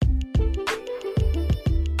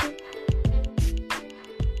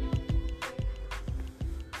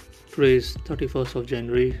Today is 31st of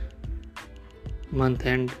January, month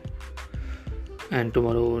end, and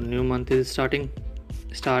tomorrow new month is starting.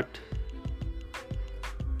 Start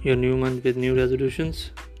your new month with new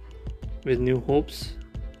resolutions, with new hopes.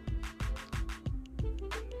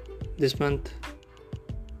 This month,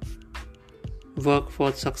 work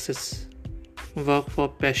for success, work for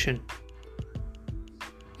passion.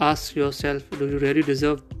 Ask yourself, do you really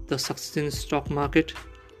deserve the success in stock market?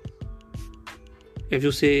 If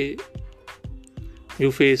you say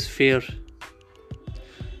you face fear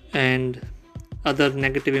and other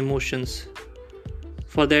negative emotions,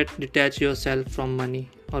 for that detach yourself from money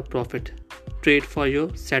or profit. Trade for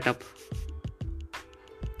your setup.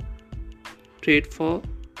 Trade for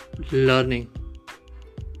learning.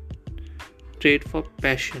 Trade for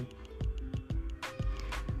passion.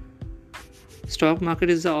 Stock market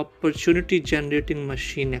is the opportunity generating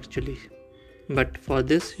machine actually. But for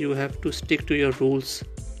this you have to stick to your rules.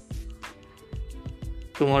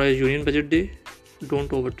 Tomorrow is Union Budget Day. Don't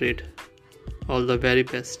overtrade. All the very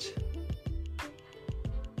best.